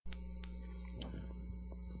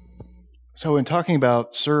So in talking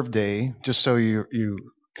about Serve Day, just so you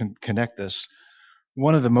can connect this,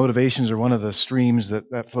 one of the motivations or one of the streams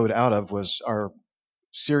that flowed out of was our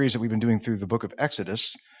series that we've been doing through the book of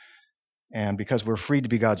Exodus. And because we're free to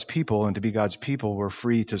be God's people, and to be God's people, we're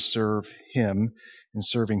free to serve Him. In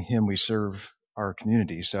serving Him, we serve our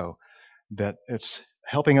community. So that it's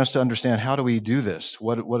helping us to understand, how do we do this?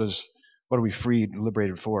 What are we freed,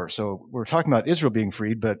 liberated for? So we're talking about Israel being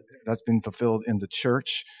freed, but that's been fulfilled in the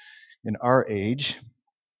church in our age.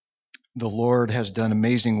 The Lord has done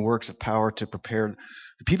amazing works of power to prepare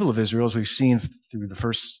the people of Israel, as we've seen through the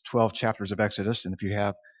first 12 chapters of Exodus. And if you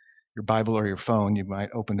have your Bible or your phone, you might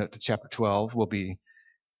open it to chapter 12. We'll be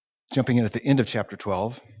jumping in at the end of chapter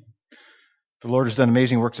 12. The Lord has done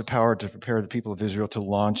amazing works of power to prepare the people of Israel to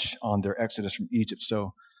launch on their exodus from Egypt.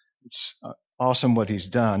 So it's awesome what He's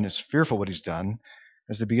done. It's fearful what He's done.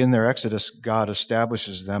 As they begin their exodus, God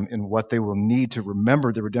establishes them in what they will need to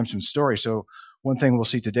remember the redemption story. So one thing we'll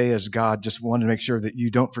see today is God just wanted to make sure that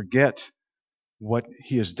you don't forget what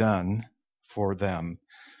He has done for them.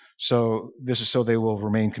 So this is so they will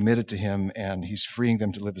remain committed to Him, and He's freeing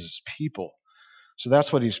them to live as His people. So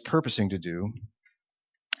that's what He's purposing to do.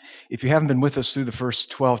 If you haven't been with us through the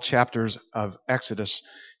first 12 chapters of Exodus,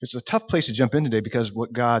 it's a tough place to jump in today, because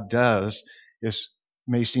what God does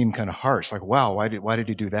may seem kind of harsh. Like, wow, why did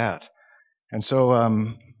He do that? And so,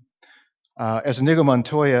 as Inigo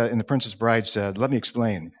Montoya in The Princess Bride said, let me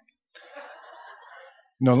explain.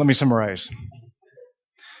 No, let me summarize.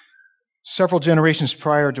 Several generations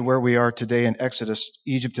prior to where we are today in Exodus,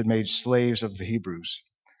 Egypt had made slaves of the Hebrews.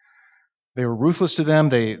 They were ruthless to them.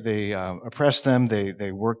 They oppressed them.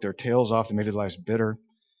 They worked their tails off. They made their lives bitter.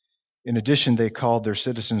 In addition, they called their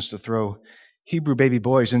citizens to throw Hebrew baby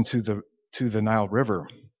boys into the Nile River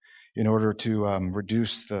in order to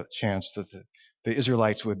reduce the chance that the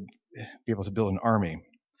Israelites would be able to build an army.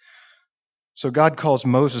 So God calls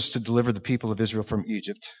Moses to deliver the people of Israel from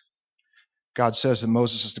Egypt. God says that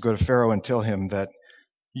Moses is to go to Pharaoh and tell him that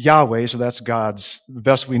Yahweh, so that's the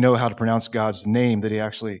best we know how to pronounce God's name, that He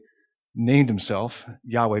actually named Himself.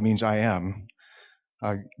 Yahweh means I am.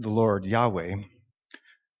 The Lord, Yahweh,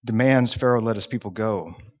 demands Pharaoh let His people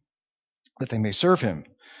go, that they may serve Him.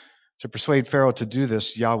 To persuade Pharaoh to do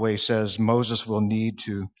this, Yahweh says Moses will need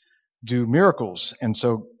to do miracles. And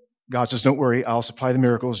so God says, don't worry, I'll supply the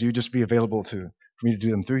miracles. You just be available for me to do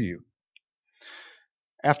them through you.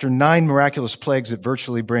 After 9 miraculous plagues that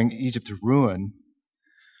virtually bring Egypt to ruin,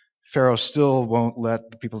 Pharaoh still won't let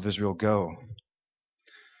the people of Israel go.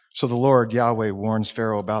 So the Lord, Yahweh, warns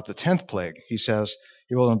Pharaoh about the 10th plague. He says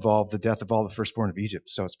it will involve the death of all the firstborn of Egypt.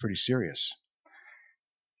 So it's pretty serious.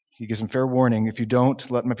 He gives him fair warning. If you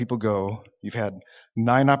don't let my people go, you've had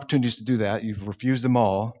 9 opportunities to do that. You've refused them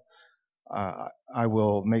all. I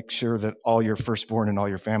will make sure that all your firstborn and all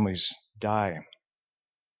your families die.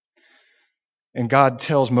 And God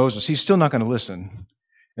tells Moses He's still not going to listen,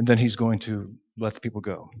 and then He's going to let the people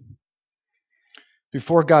go.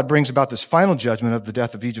 Before God brings about this final judgment of the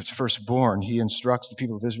death of Egypt's firstborn, He instructs the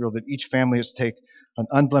people of Israel that each family is to take an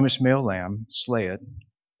unblemished male lamb, slay it,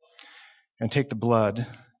 and take the blood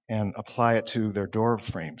and apply it to their door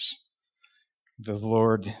frames. The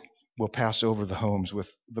Lord will pass over the homes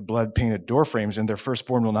with the blood-painted door frames, and their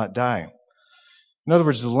firstborn will not die. In other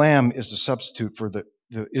words, the lamb is the substitute for the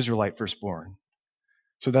Israelite firstborn.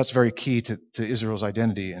 So that's very key to Israel's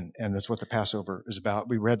identity, and that's what the Passover is about.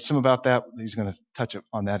 We read some about that. He's going to touch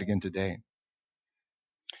on that again today.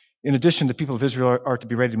 In addition, the people of Israel are to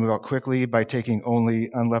be ready to move out quickly by taking only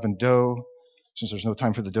unleavened dough, since there's no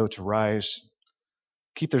time for the dough to rise.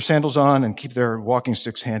 Keep their sandals on and keep their walking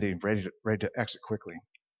sticks handy, ready to exit quickly.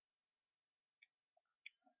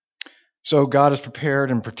 So God has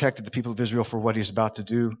prepared and protected the people of Israel for what He's about to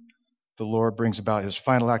do. The Lord brings about His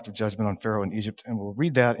final act of judgment on Pharaoh and Egypt, and we'll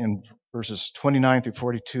read that in verses 29 through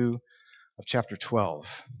 42 of chapter 12.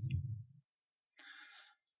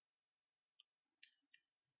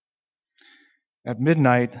 At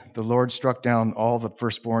midnight, the Lord struck down all the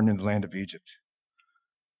firstborn in the land of Egypt,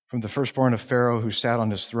 from the firstborn of Pharaoh who sat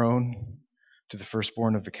on his throne to the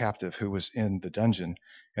firstborn of the captive who was in the dungeon,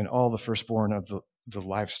 and all the firstborn of the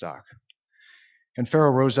livestock. And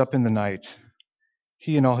Pharaoh rose up in the night,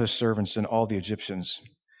 he and all his servants and all the Egyptians.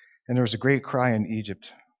 And there was a great cry in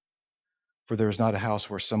Egypt, for there was not a house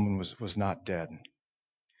where someone was not dead.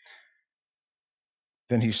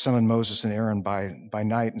 Then he summoned Moses and Aaron by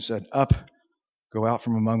night and said, Up, go out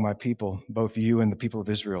from among my people, both you and the people of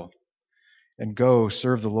Israel, and go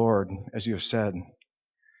serve the Lord as you have said.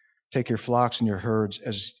 Take your flocks and your herds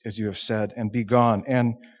as you have said, and be gone,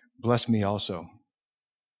 and bless me also.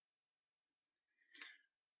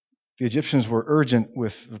 The Egyptians were urgent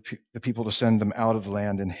with the people to send them out of the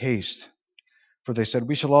land in haste, for they said,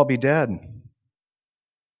 "We shall all be dead."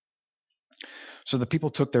 So the people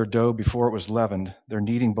took their dough before it was leavened, their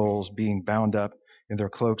kneading bowls being bound up in their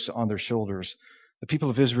cloaks on their shoulders. The people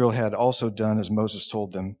of Israel had also done as Moses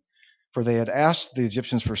told them, for they had asked the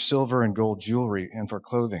Egyptians for silver and gold jewelry and for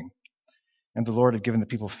clothing. And the Lord had given the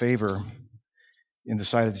people favor in the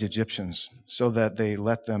sight of the Egyptians, so that they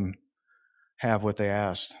let them have what they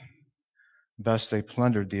asked. Thus they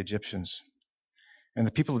plundered the Egyptians. And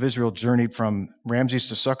the people of Israel journeyed from Ramses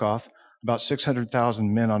to Succoth, about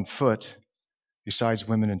 600,000 men on foot, besides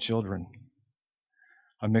women and children.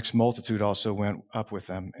 A mixed multitude also went up with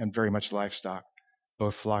them, and very much livestock,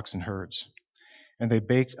 both flocks and herds. And they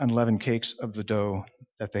baked unleavened cakes of the dough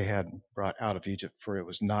that they had brought out of Egypt, for it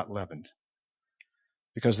was not leavened,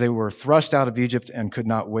 because they were thrust out of Egypt and could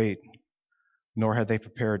not wait, nor had they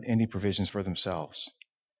prepared any provisions for themselves.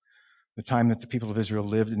 The time that the people of Israel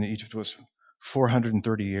lived in Egypt was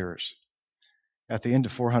 430 years. At the end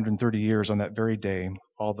of 430 years, on that very day,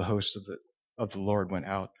 all the hosts of the Lord went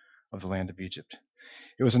out of the land of Egypt.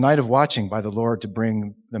 It was a night of watching by the Lord to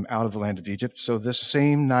bring them out of the land of Egypt. So this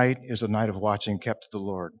same night is a night of watching kept to the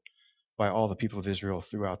Lord by all the people of Israel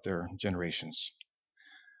throughout their generations.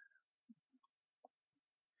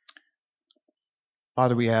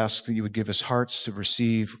 Father, we ask that you would give us hearts to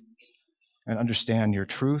receive and understand your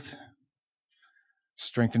truth.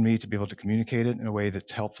 Strengthen me to be able to communicate it in a way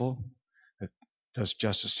that's helpful, that does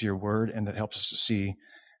justice to your word, and that helps us to see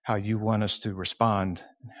how you want us to respond.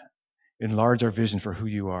 Enlarge our vision for who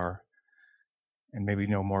you are, and maybe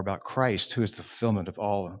know more about Christ, who is the fulfillment of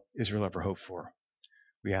all Israel ever hoped for.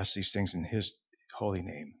 We ask these things in his holy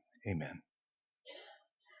name. Amen.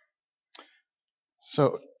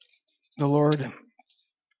 So the Lord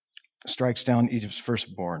strikes down Egypt's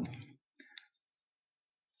firstborn.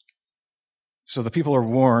 So the people are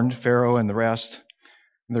warned, Pharaoh and the rest,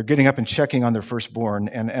 and they're getting up and checking on their firstborn,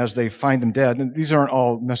 and as they find them dead, and these aren't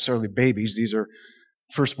all necessarily babies, these are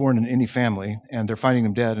firstborn in any family, and they're finding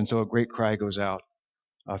them dead, and so a great cry goes out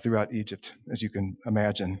throughout Egypt, as you can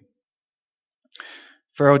imagine.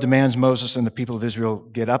 Pharaoh demands Moses and the people of Israel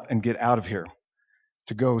get up and get out of here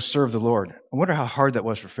to go serve the Lord. I wonder how hard that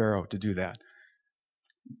was for Pharaoh to do that.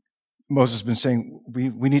 Moses has been saying,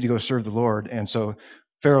 we need to go serve the Lord, and so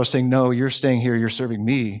Pharaoh's saying, no, you're staying here, you're serving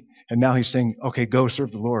me, and now he's saying, okay, go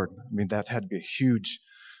serve the Lord. I mean, that had to be a huge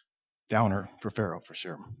downer for Pharaoh, for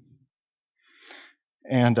sure.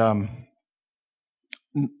 And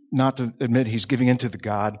not to admit he's giving in to the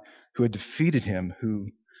God who had defeated him,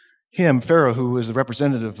 Pharaoh, who was the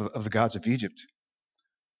representative of the gods of Egypt.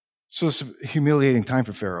 So this is a humiliating time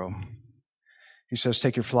for Pharaoh. He says,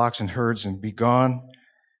 take your flocks and herds and be gone.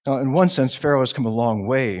 Now, in one sense, Pharaoh has come a long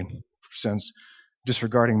way since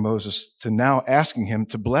disregarding Moses to now asking him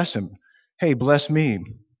to bless him. Hey, bless me.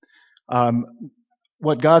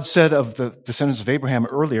 What God said of the descendants of Abraham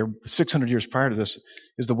earlier, 600 years prior to this,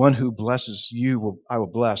 is the one who blesses you, I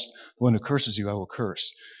will bless. The one who curses you, I will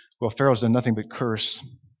curse. Well, Pharaoh's done nothing but curse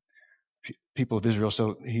people of Israel,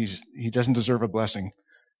 so he doesn't deserve a blessing.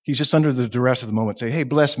 He's just under the duress of the moment. Say, hey,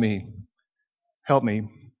 bless me, help me,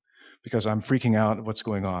 because I'm freaking out at what's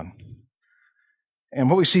going on. And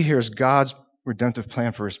what we see here is God's redemptive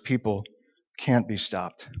plan for his people can't be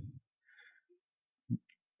stopped.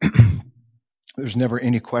 There's never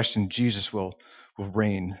any question Jesus will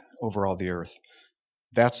reign over all the earth.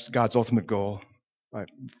 That's God's ultimate goal by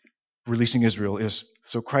releasing Israel, is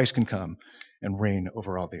so Christ can come and reign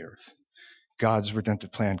over all the earth. God's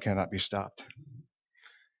redemptive plan cannot be stopped.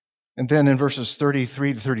 And then in verses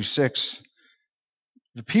 33 to 36,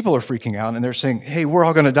 the people are freaking out and they're saying, hey, we're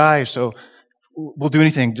all going to die, so we'll do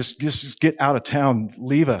anything. Just get out of town.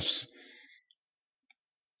 Leave us.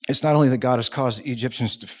 It's not only that God has caused the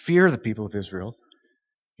Egyptians to fear the people of Israel,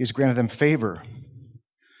 he's granted them favor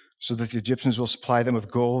so that the Egyptians will supply them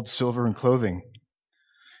with gold, silver, and clothing.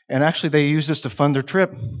 And actually, they use this to fund their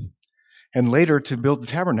trip and later to build the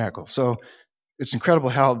tabernacle. So it's incredible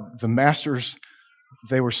how the masters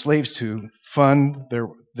they were slaves to fund their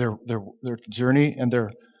journey and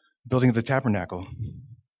their building of the tabernacle.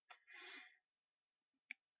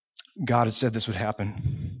 God had said this would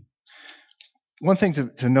happen. One thing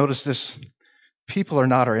to notice this, people are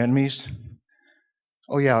not our enemies.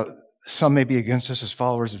 Oh yeah, some may be against us as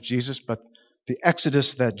followers of Jesus, but the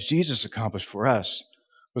exodus that Jesus accomplished for us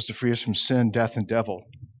was to free us from sin, death, and devil.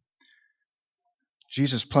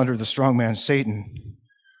 Jesus plundered the strong man Satan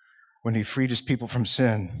when he freed his people from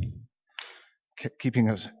sin, keeping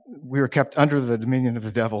us. We were kept under the dominion of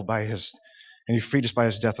the devil and he freed us by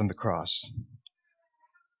his death on the cross.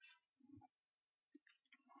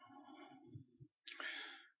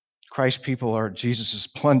 Christ's people are Jesus'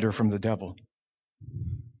 plunder from the devil.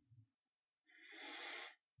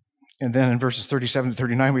 And then in verses 37 to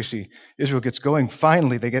 39, we see Israel gets going.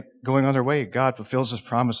 Finally, they get going on their way. God fulfills his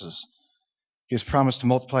promises. He has promised to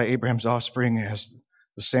multiply Abraham's offspring as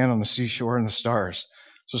the sand on the seashore and the stars.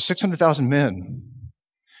 So 600,000 men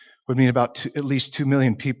would mean at least 2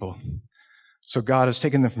 million people. So God has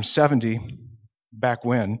taken them from 70 back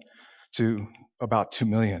when to about 2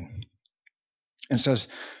 million. And it says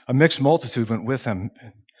a mixed multitude went with them.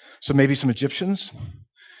 So maybe some Egyptians,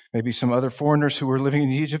 maybe some other foreigners who were living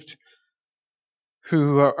in Egypt,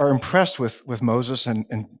 who are impressed with Moses and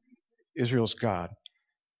Israel's God.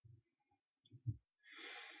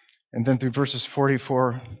 And then through verses 40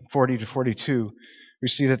 to 42, we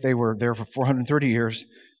see that they were there for 430 years.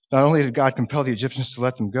 Not only did God compel the Egyptians to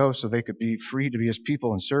let them go so they could be free to be his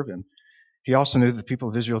people and serve him, he also knew that the people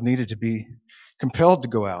of Israel needed to be compelled to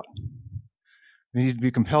go out. They needed to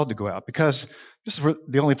be compelled to go out because this is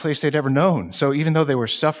the only place they'd ever known. So even though they were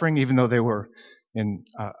suffering, even though they were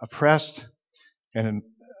oppressed and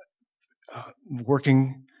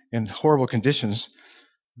working in horrible conditions,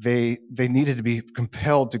 they needed to be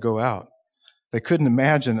compelled to go out. They couldn't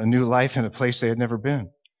imagine a new life in a place they had never been.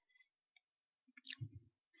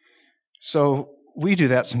 So we do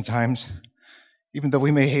that sometimes. Even though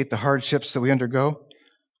we may hate the hardships that we undergo,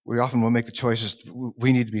 we often will make the choices.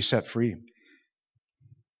 We need to be set free.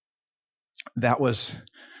 That was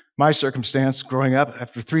my circumstance growing up.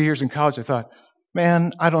 After 3 years in college, I thought,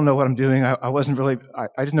 man, I don't know what I'm doing. I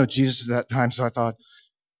didn't know Jesus at that time, so I thought,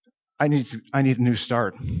 I need a new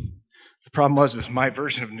start. The problem was it was my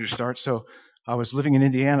version of a new start. So I was living in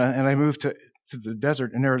Indiana, and I moved to the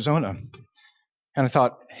desert in Arizona. And I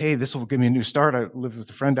thought, hey, this will give me a new start. I lived with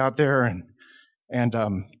a friend out there and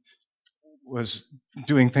was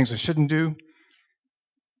doing things I shouldn't do.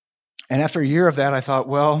 And after a year of that, I thought,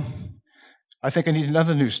 well, I think I need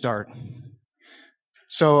another new start.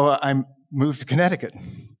 So I moved to Connecticut,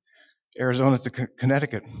 Arizona to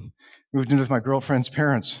Connecticut. Moved in with my girlfriend's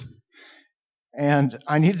parents. And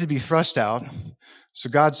I needed to be thrust out. So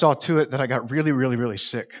God saw to it that I got really, really, really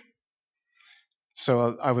sick.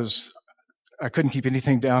 So I couldn't keep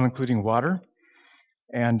anything down, including water.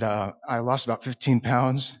 And I lost about 15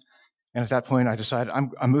 pounds. And at that point, I decided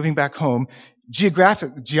I'm moving back home.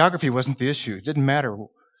 Geography wasn't the issue. It didn't matter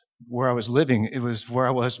where I was living. It was where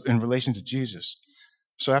I was in relation to Jesus.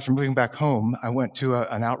 So after moving back home, I went to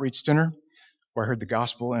an outreach dinner where I heard the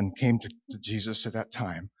gospel and came to Jesus at that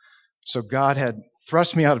time. So God had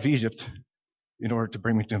thrust me out of Egypt in order to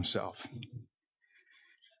bring me to himself.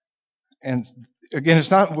 And again,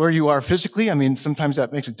 it's not where you are physically. I mean, sometimes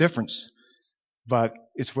that makes a difference, but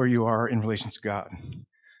it's where you are in relation to God.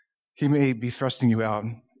 He may be thrusting you out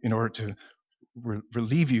in order to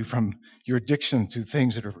relieve you from your addiction to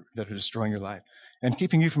things that are destroying your life and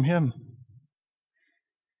keeping you from him.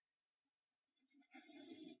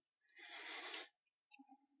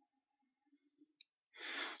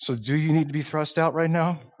 So do you need to be thrust out right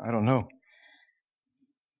now? I don't know.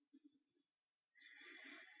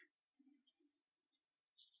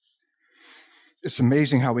 It's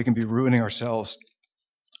amazing how we can be ruining ourselves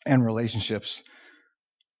and relationships,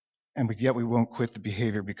 and yet we won't quit the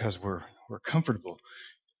behavior because we're comfortable.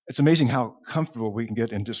 It's amazing how comfortable we can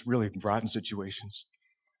get in just really rotten situations.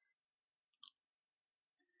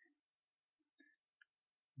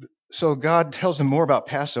 So God tells them more about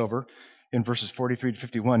Passover in verses 43 to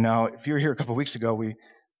 51. Now, if you were here a couple of weeks ago, we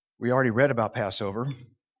already read about Passover.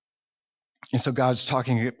 And so God's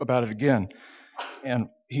talking about it again. And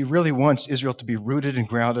he really wants Israel to be rooted and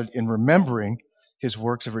grounded in remembering his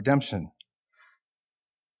works of redemption.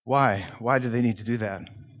 Why? Why do they need to do that?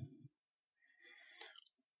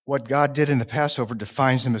 What God did in the Passover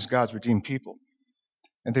defines them as God's redeemed people.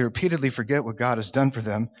 And they repeatedly forget what God has done for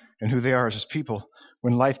them and who they are as his people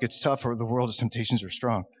when life gets tough or the world's temptations are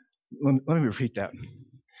strong. Let me repeat that.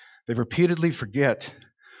 They repeatedly forget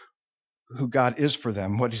who God is for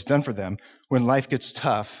them, what he's done for them, when life gets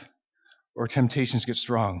tough or temptations get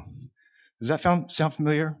strong. Does that sound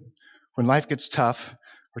familiar? When life gets tough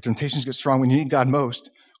or temptations get strong, when you need God most,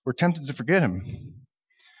 we're tempted to forget him.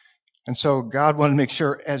 And so God wanted to make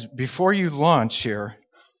sure, as before you launch here,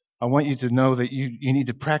 I want you to know that you need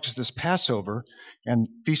to practice this Passover and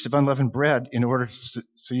Feast of Unleavened Bread in order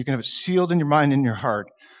so you can have it sealed in your mind and in your heart.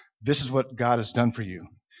 This is what God has done for you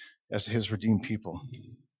as his redeemed people.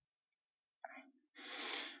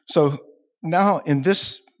 So now in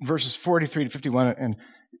this verses 43 to 51, and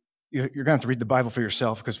you're going to have to read the Bible for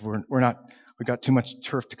yourself because we've got too much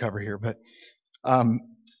turf to cover here. But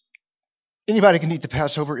anybody can eat the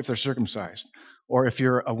Passover if they're circumcised, or if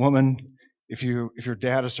you're a woman if your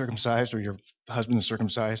dad is circumcised or your husband is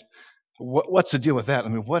circumcised, what's the deal with that? I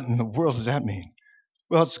mean, what in the world does that mean?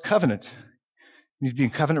 Well, it's a covenant. You need to be in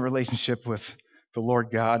covenant relationship with the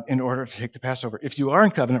Lord God in order to take the Passover. If you are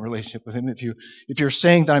in covenant relationship with Him, if you're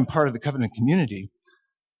saying that I'm part of the covenant community,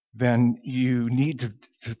 then you need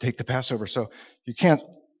to take the Passover. So you can't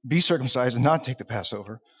be circumcised and not take the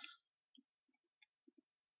Passover.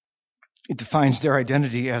 It defines their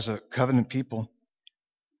identity as a covenant people.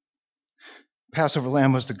 Passover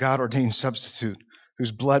lamb was the God-ordained substitute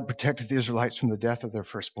whose blood protected the Israelites from the death of their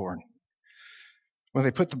firstborn. When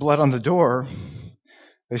they put the blood on the door,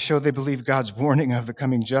 they showed they believed God's warning of the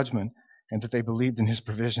coming judgment and that they believed in His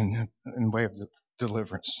provision in the way of the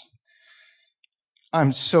deliverance.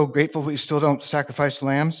 I'm so grateful we still don't sacrifice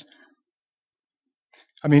lambs.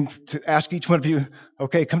 I mean, to ask each one of you,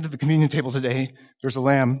 okay, come to the communion table today. There's a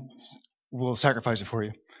lamb. We'll sacrifice it for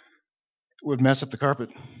you. It would mess up the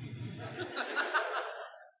carpet.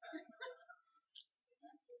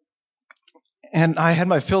 And I had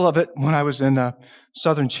my fill of it when I was in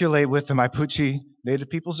southern Chile with the Mapuche native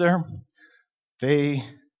peoples there. They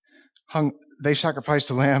sacrificed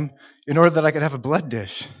a lamb in order that I could have a blood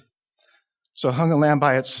dish. So I hung a lamb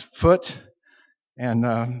by its foot and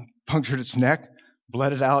punctured its neck,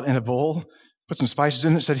 bled it out in a bowl, put some spices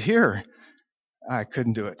in it, and said, "Here." I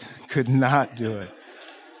couldn't do it. Could not do it.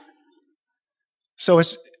 So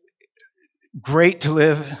it's great to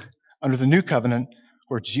live under the new covenant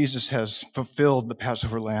where Jesus has fulfilled the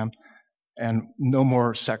Passover lamb and no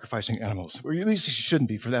more sacrificing animals. Or at least you shouldn't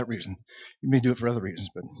be for that reason. You may do it for other reasons,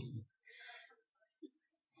 but.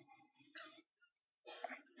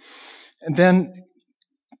 And then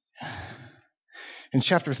in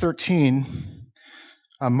chapter 13,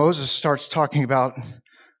 Moses starts talking about,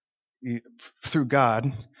 through God,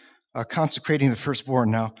 consecrating the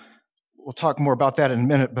firstborn. Now, we'll talk more about that in a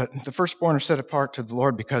minute, but the firstborn are set apart to the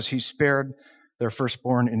Lord because He spared their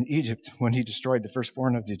firstborn in Egypt when He destroyed the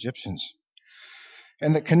firstborn of the Egyptians.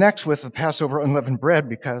 And that connects with the Passover unleavened bread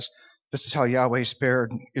because this is how Yahweh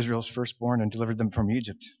spared Israel's firstborn and delivered them from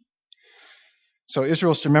Egypt. So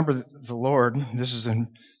Israel is to remember the Lord. This is in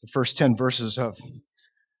the first 10 verses of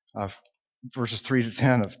verses 3 to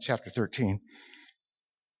 10 of chapter 13.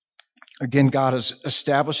 Again, God is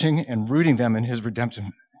establishing and rooting them in His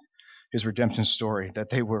redemption story, that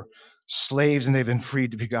they were slaves and they've been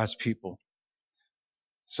freed to be God's people.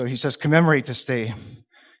 So He says, commemorate this day.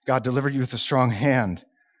 God delivered you with a strong hand.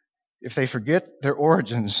 If they forget their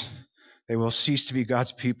origins, they will cease to be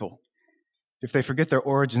God's people. If they forget their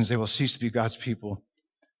origins, they will cease to be God's people.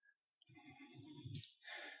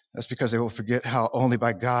 That's because they will forget how only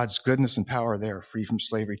by God's goodness and power they are free from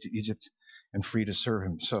slavery to Egypt and free to serve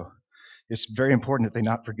Him. So it's very important that they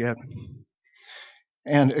not forget.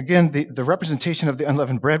 And again, the representation of the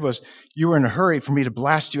unleavened bread was, you were in a hurry for me to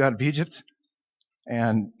blast you out of Egypt.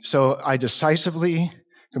 And so I decisively,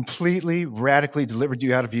 completely, radically delivered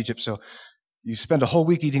you out of Egypt. So you spend a whole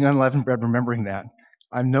week eating unleavened bread, remembering that.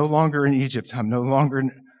 I'm no longer in Egypt. I'm no longer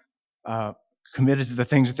committed to the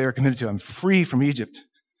things that they were committed to. I'm free from Egypt.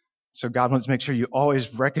 So God wants to make sure you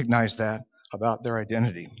always recognize that about their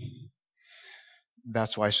identity.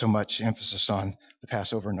 That's why so much emphasis on the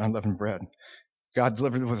Passover and unleavened bread. God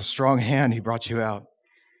delivered with a strong hand. He brought you out.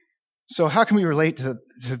 So how can we relate to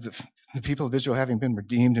the people of Israel having been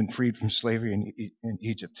redeemed and freed from slavery in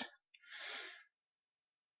Egypt?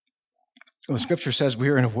 Well, the scripture says we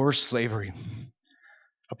are in a worse slavery.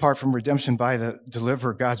 Apart from redemption by the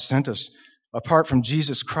deliverer God sent us, apart from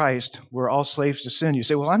Jesus Christ, we're all slaves to sin. You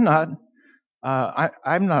say, well, I'm not.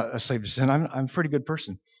 I'm not a slave to sin. I'm a pretty good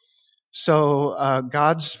person. So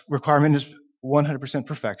God's requirement is 100%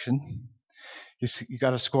 perfection. You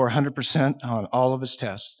got to score 100% on all of His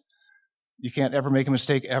tests. You can't ever make a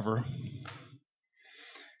mistake ever.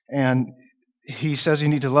 And He says you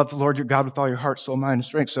need to love the Lord your God with all your heart, soul, mind, and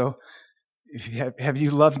strength. So if you have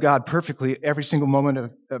you loved God perfectly every single moment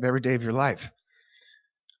of every day of your life?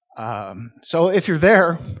 So if you're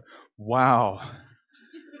there, wow.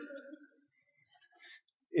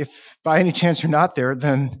 If by any chance you're not there,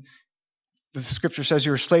 then the scripture says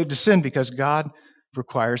you're a slave to sin because God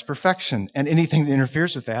requires perfection. And anything that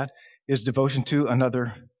interferes with that is devotion to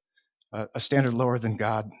a standard lower than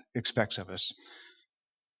God expects of us.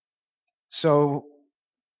 So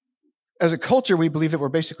as a culture, we believe that we're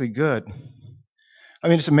basically good. I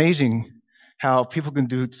mean, it's amazing how people can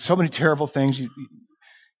do so many terrible things. You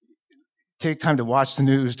take time to watch the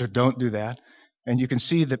news, or don't do that, and you can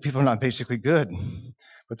see that people are not basically good,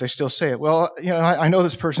 but they still say it. Well, I know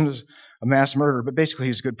this person is a mass murderer, but basically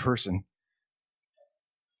he's a good person.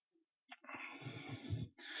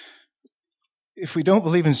 if we don't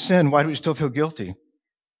believe in sin, why do we still feel guilty?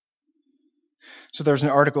 So there's an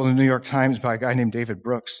article in the New York Times by a guy named David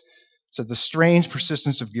Brooks. It said, the strange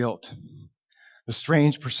persistence of guilt. The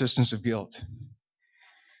strange persistence of guilt.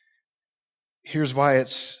 Here's why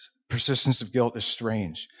its persistence of guilt is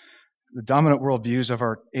strange. The dominant worldviews of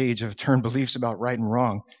our age have turned beliefs about right and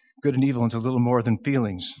wrong, good and evil, into little more than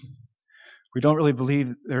feelings. We don't really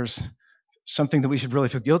believe there's something that we should really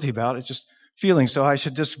feel guilty about. It's just feelings. So I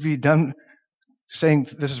should just be done saying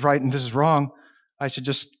this is right and this is wrong. I should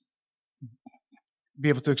just be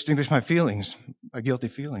able to extinguish my feelings, my guilty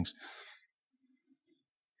feelings.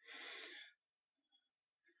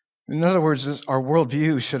 In other words, our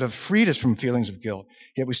worldview should have freed us from feelings of guilt,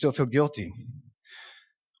 yet we still feel guilty.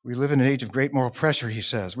 We live in an age of great moral pressure, he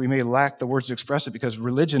says. We may lack the words to express it because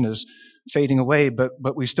religion is fading away, but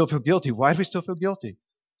we still feel guilty. Why do we still feel guilty?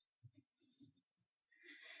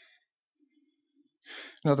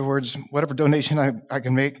 In other words, whatever donation I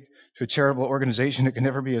can make to a charitable organization, it can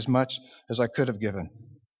never be as much as I could have given.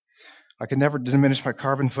 I can never diminish my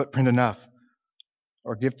carbon footprint enough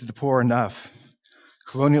or give to the poor enough.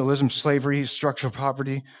 Colonialism, slavery, structural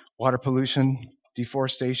poverty, water pollution,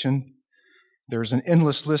 deforestation. There's an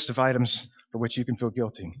endless list of items for which you can feel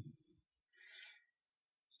guilty.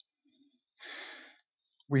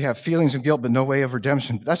 We have feelings of guilt, but no way of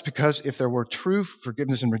redemption. That's because if there were true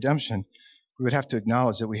forgiveness and redemption, we would have to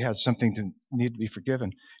acknowledge that we had something that needed to be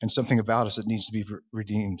forgiven and something about us that needs to be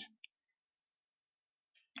redeemed.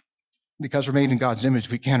 Because we're made in God's image,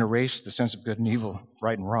 we can't erase the sense of good and evil,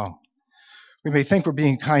 right and wrong. We may think we're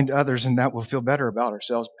being kind to others, and that we'll feel better about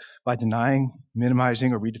ourselves by denying,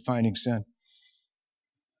 minimizing, or redefining sin.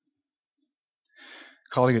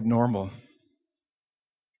 Calling it normal.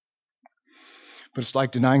 But it's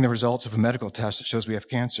like denying the results of a medical test that shows we have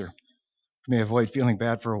cancer. We may avoid feeling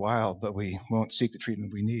bad for a while, but we won't seek the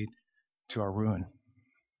treatment we need, to our ruin.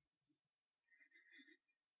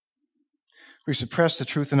 We suppress the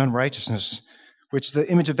truth in unrighteousness, which the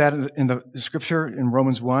image of that in the scripture in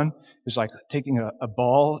Romans 1 is like taking a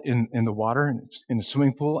ball in the water, in the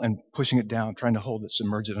swimming pool, and pushing it down, trying to hold it,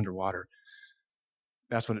 submerge it underwater.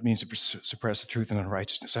 That's what it means to suppress the truth in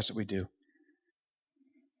unrighteousness. That's what we do.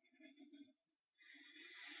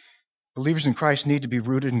 Believers in Christ need to be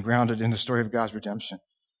rooted and grounded in the story of God's redemption.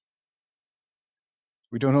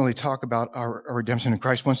 We don't only talk about our redemption in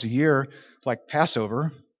Christ once a year, like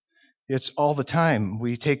Passover. It's all the time.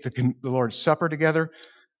 We take the Lord's Supper together.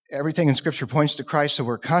 Everything in Scripture points to Christ, so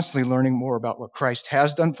we're constantly learning more about what Christ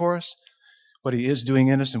has done for us, what He is doing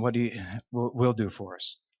in us, and what He will do for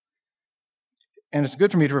us. And it's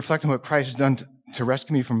good for me to reflect on what Christ has done to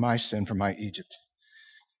rescue me from my sin, from my Egypt.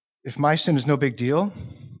 If my sin is no big deal,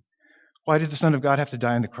 why did the Son of God have to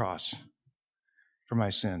die on the cross for my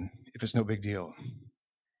sin, if it's no big deal?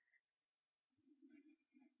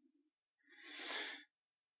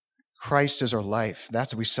 Christ is our life.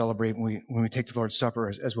 That's what we celebrate when we take the Lord's Supper,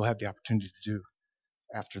 as we'll have the opportunity to do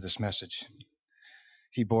after this message.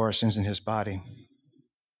 He bore our sins in His body.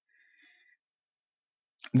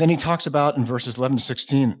 And then he talks about in verses 11 to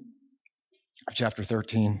 16 of chapter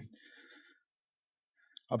 13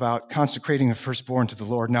 about consecrating the firstborn to the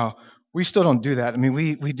Lord. Now, we still don't do that. I mean,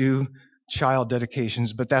 we do child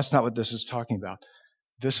dedications, but that's not what this is talking about.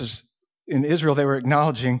 This is, in Israel, they were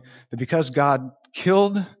acknowledging that because God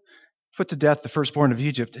put to death the firstborn of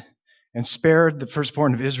Egypt and spared the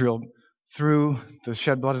firstborn of Israel through the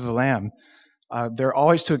shed blood of the Lamb, they're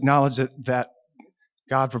always to acknowledge that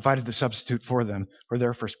God provided the substitute for them, for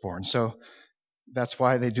their firstborn. So that's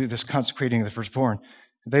why they do this consecrating of the firstborn.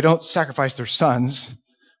 They don't sacrifice their sons.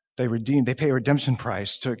 They pay a redemption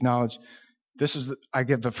price to acknowledge I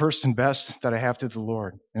give the first and best that I have to the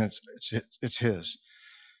Lord, and it's His.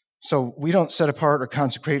 So we don't set apart or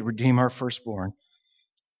consecrate, redeem our firstborn.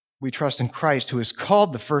 We trust in Christ, who is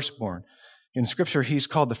called the firstborn. In Scripture, He's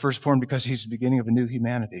called the firstborn because He's the beginning of a new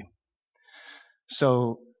humanity.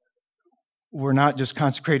 So we're not just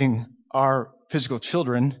consecrating our physical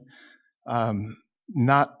children,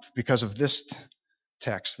 not because of this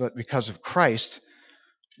text, but because of Christ.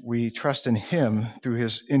 We trust in Him through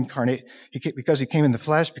His incarnate. Because He came in the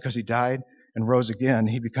flesh, because He died and rose again,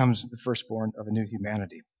 He becomes the firstborn of a new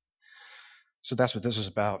humanity. So that's what this is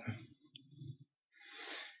about.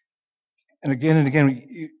 And again,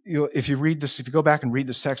 if you go back and read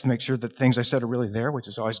this text and make sure that things I said are really there, which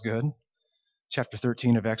is always good, chapter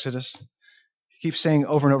 13 of Exodus, He keeps saying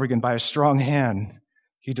over and over again, by a strong hand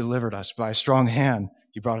He delivered us. By a strong hand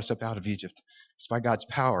He brought us up out of Egypt. It's by God's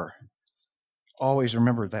power. Always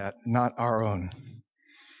remember that, not our own.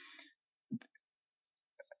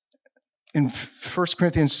 In 1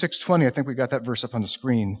 Corinthians 6:20, I think we got that verse up on the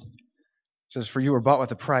screen. says, for you were bought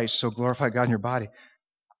with a price, so glorify God in your body.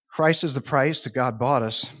 Christ is the price that God bought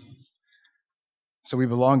us. So we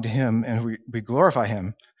belong to him, and we glorify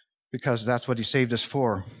him because that's what he saved us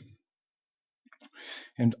for.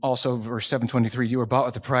 And also verse 723, you were bought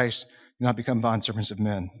with a price, do not become bondservants of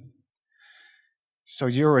men. So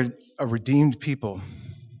you're a redeemed people.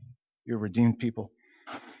 You're a redeemed people.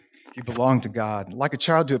 You belong to God. Like a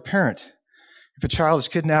child to a parent. If a child is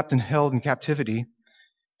kidnapped and held in captivity,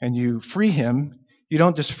 and you free him, you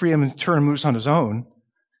don't just free him and turn him loose on his own.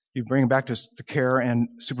 You bring him back to the care and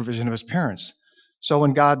supervision of his parents. So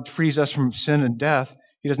when God frees us from sin and death,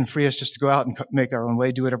 he doesn't free us just to go out and make our own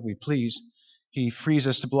way, do whatever we please. He frees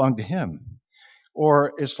us to belong to him.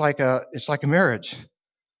 Or it's like a marriage.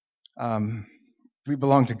 We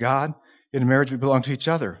belong to God. In a marriage, we belong to each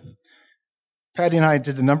other. Patty and I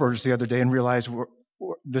did the numbers the other day and realized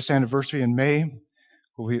this anniversary in May,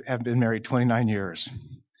 we have been married 29 years.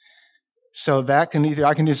 So that I can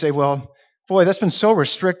either say, well, boy, that's been so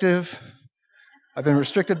restrictive. I've been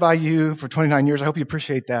restricted by you for 29 years. I hope you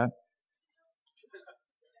appreciate that.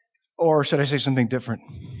 Or should I say something different?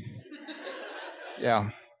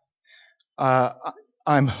 Yeah.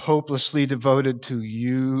 I'm hopelessly devoted to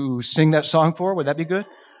you. Sing that song for? Would that be good?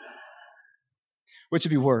 Which would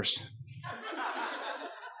be worse?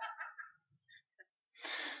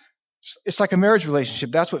 It's like a marriage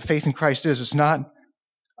relationship. That's what faith in Christ is. It's not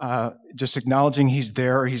just acknowledging he's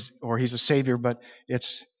there or he's a savior, but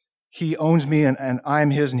it's he owns me and I'm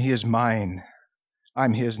his and he is mine.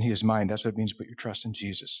 I'm his and he is mine. That's what it means to put your trust in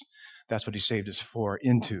Jesus. That's what he saved us for,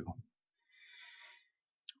 into.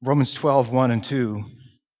 Romans 12:1 and 2.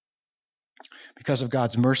 Because of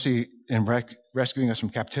God's mercy in rescuing us from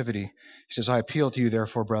captivity, he says, I appeal to you,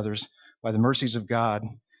 therefore, brothers, by the mercies of God,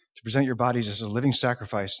 to present your bodies as a living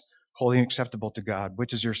sacrifice, holy and acceptable to God,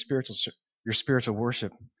 which is your spiritual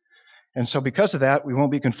worship. And so because of that, we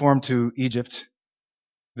won't be conformed to Egypt,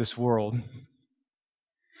 this world,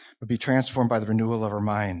 but be transformed by the renewal of our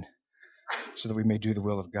mind, so that we may do the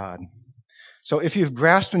will of God. So if you've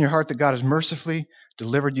grasped in your heart that God has mercifully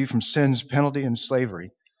delivered you from sin's penalty and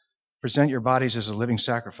slavery, present your bodies as a living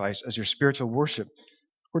sacrifice, as your spiritual worship.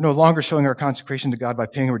 We're no longer showing our consecration to God by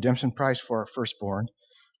paying a redemption price for our firstborn.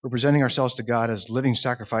 We're presenting ourselves to God as living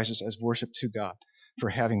sacrifices, as worship to God for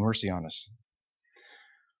having mercy on us.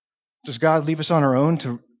 Does God leave us on our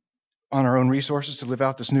own resources to live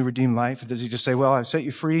out this new redeemed life? Does he just say, well, I've set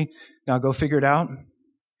you free, now go figure it out?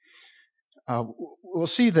 We'll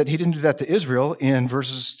see that he didn't do that to Israel in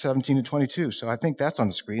verses 17 to 22. So I think that's on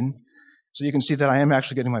the screen. So you can see that I am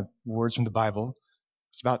actually getting my words from the Bible.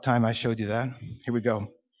 It's about time I showed you that. Here we go.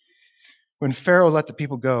 When Pharaoh let the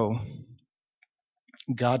people go,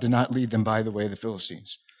 God did not lead them by the way of the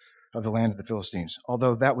Philistines, of the land of the Philistines,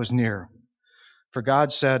 although that was near. For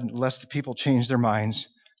God said, lest the people change their minds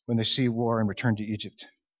when they see war and return to Egypt.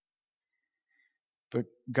 But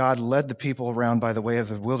God led the people around by the way of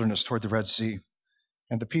the wilderness toward the Red Sea.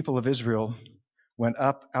 And the people of Israel went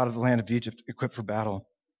up out of the land of Egypt equipped for battle.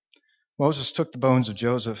 Moses took the bones of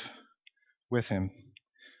Joseph with him,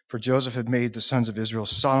 for Joseph had made the sons of Israel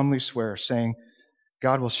solemnly swear, saying,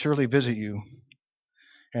 God will surely visit you,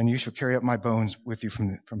 and you shall carry up my bones with you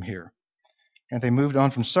from here. And they moved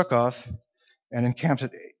on from Succoth and encamped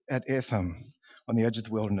at Etham on the edge of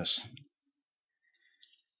the wilderness.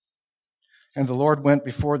 And the Lord went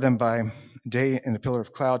before them by day in a pillar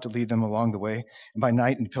of cloud to lead them along the way, and by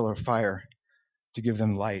night in a pillar of fire to give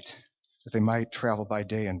them light, that they might travel by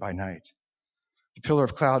day and by night. The pillar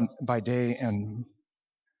of cloud by day and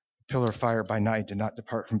pillar of fire by night did not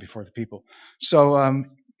depart from before the people. So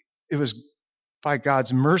it was by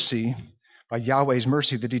God's mercy, by Yahweh's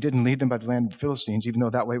mercy, that he didn't lead them by the land of the Philistines, even though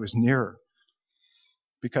that way was nearer,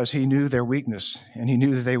 because he knew their weakness, and he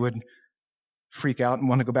knew that they would freak out and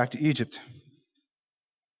want to go back to Egypt,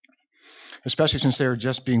 especially since they were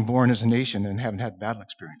just being born as a nation and haven't had battle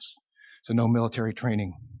experience, so no military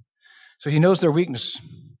training. So he knows their weakness.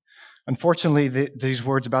 Unfortunately, these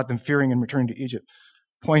words about them fearing and returning to Egypt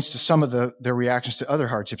points to some of their reactions to other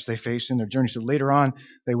hardships they face in their journey. So later on,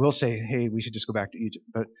 they will say, hey, we should just go back to Egypt.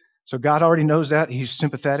 But so God already knows that. He's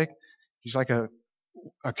sympathetic. He's like a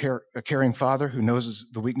caring father who knows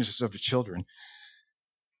the weaknesses of his children.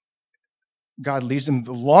 God leads them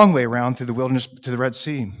the long way around through the wilderness to the Red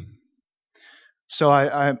Sea. So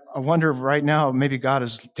I wonder right now, maybe God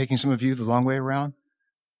is taking some of you the long way around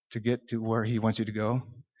to get to where he wants you to go.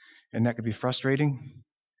 And that could be frustrating.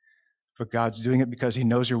 But God's doing it because he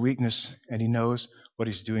knows your weakness and he knows what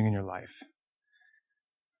he's doing in your life.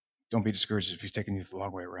 Don't be discouraged if he's taking you the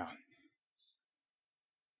long way around.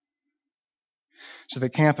 So they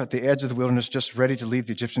camp at the edge of the wilderness, just ready to leave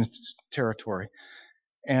the Egyptian territory.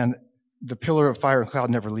 And the pillar of fire and cloud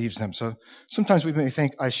never leaves them. So sometimes we may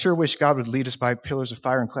think, I sure wish God would lead us by pillars of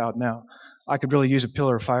fire and cloud now. I could really use a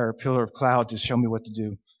pillar of fire, a pillar of cloud to show me what to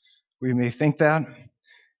do. We may think that.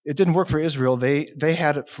 It didn't work for Israel. They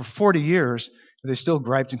had it for 40 years. They still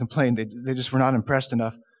griped and complained. They just were not impressed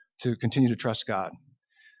enough to continue to trust God.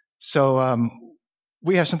 So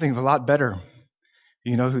we have something a lot better.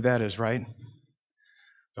 You know who that is, right?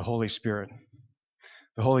 The Holy Spirit.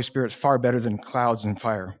 The Holy Spirit is far better than clouds and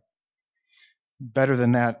fire. Better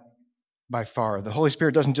than that by far. The Holy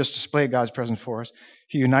Spirit doesn't just display God's presence for us.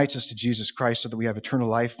 He unites us to Jesus Christ so that we have eternal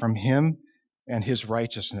life from Him and His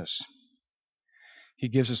righteousness. He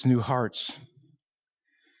gives us new hearts,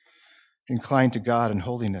 inclined to God and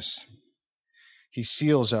holiness. He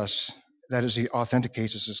seals us, that is, He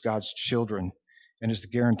authenticates us as God's children and is the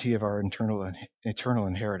guarantee of our eternal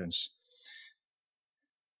inheritance.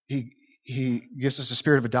 He gives us the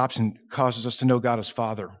spirit of adoption, causes us to know God as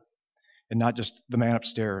Father and not just the man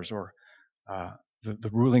upstairs or the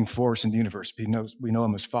ruling force in the universe. We know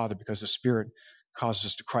Him as Father because the Spirit causes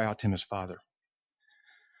us to cry out to Him as Father.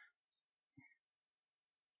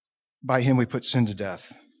 By Him we put sin to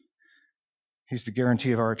death. He's the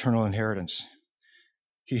guarantee of our eternal inheritance.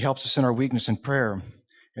 He helps us in our weakness in prayer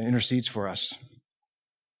and intercedes for us.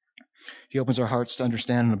 He opens our hearts to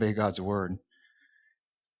understand and obey God's word.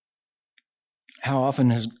 How often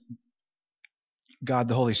has God,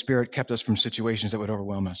 the Holy Spirit, kept us from situations that would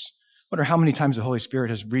overwhelm us? I wonder how many times the Holy Spirit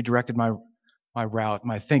has redirected my route,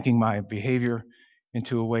 my thinking, my behavior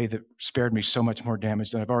into a way that spared me so much more damage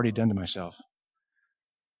than I've already done to myself.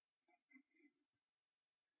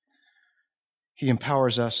 He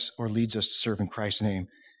empowers us or leads us to serve in Christ's name.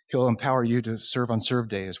 He'll empower you to serve on Serve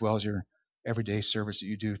Day as well as your everyday service that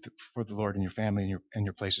you do for the Lord and your family and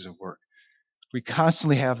your places of work. We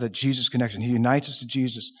constantly have that Jesus connection. He unites us to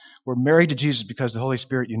Jesus. We're married to Jesus because the Holy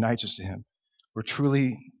Spirit unites us to Him. We're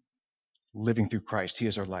truly living through Christ. He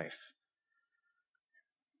is our life.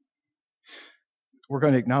 We're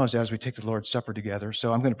going to acknowledge that as we take the Lord's Supper together.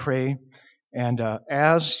 So I'm going to pray. And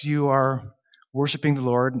as you are worshiping the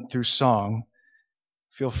Lord through song,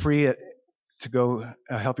 feel free to go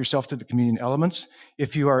help yourself to the communion elements.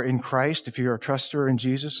 If you are in Christ, if you're a trustor in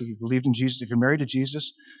Jesus, if you believed in Jesus, if you're married to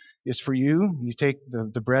Jesus, it's for you. You take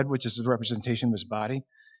the bread, which is the representation of His body.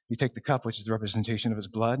 You take the cup, which is the representation of His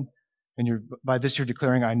blood. And by this you're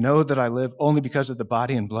declaring, I know that I live only because of the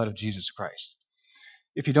body and blood of Jesus Christ.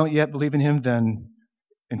 If you don't yet believe in Him, then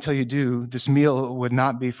until you do, this meal would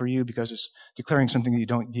not be for you because it's declaring something that you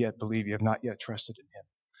don't yet believe. You have not yet trusted in Him.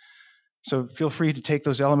 So feel free to take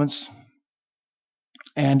those elements.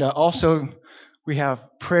 And also, we have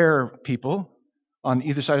prayer people on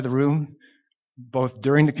either side of the room, both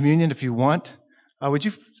during the communion if you want. Would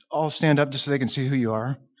you all stand up just so they can see who you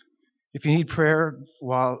are? If you need prayer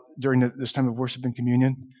during this time of worship and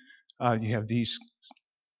communion, you have these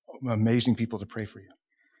amazing people to pray for you.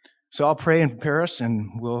 So I'll pray and prepare us,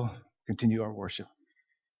 and we'll continue our worship.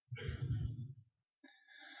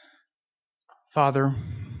 Father,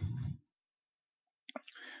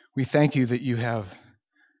 we thank you that you have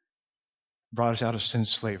brought us out of sin's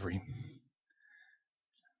slavery.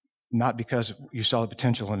 Not because you saw the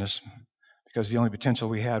potential in us, because the only potential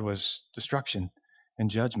we had was destruction and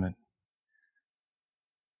judgment.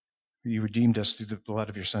 You redeemed us through the blood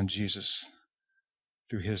of your Son, Jesus,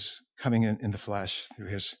 through His coming in the flesh, through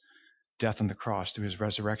His death on the cross, through His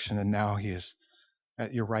resurrection, and now He is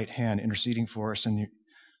at your right hand interceding for us. And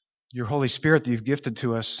your Holy Spirit that you've gifted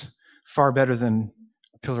to us, far better than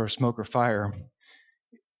a pillar of smoke or fire,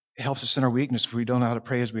 helps us in our weakness. We don't know how to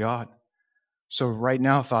pray as we ought. So right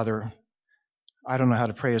now, Father, I don't know how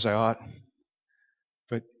to pray as I ought,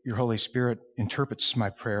 but your Holy Spirit interprets my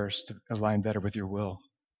prayers to align better with your will.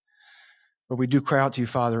 But we do cry out to you,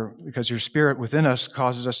 Father, because your Spirit within us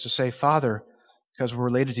causes us to say, Father, because we're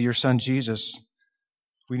related to your Son, Jesus,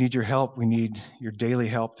 we need your help. We need your daily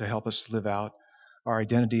help to help us live out our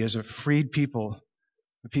identity as a freed people,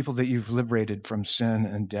 the people that you've liberated from sin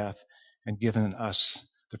and death and given us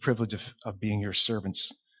the privilege of being your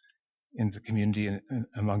servants in the community and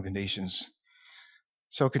among the nations.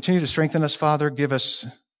 So continue to strengthen us, Father. Give us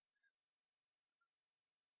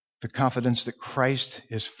the confidence that Christ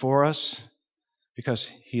is for us because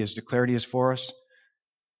He has declared He is for us.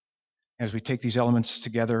 As we take these elements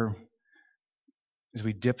together, as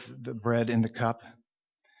we dip the bread in the cup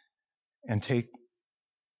and take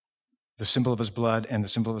the symbol of His blood and the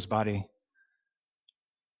symbol of His body,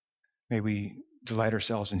 may we delight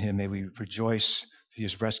ourselves in Him. May we rejoice that He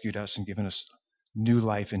has rescued us and given us new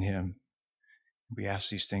life in Him. We ask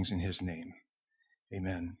these things in His name.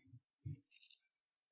 Amen.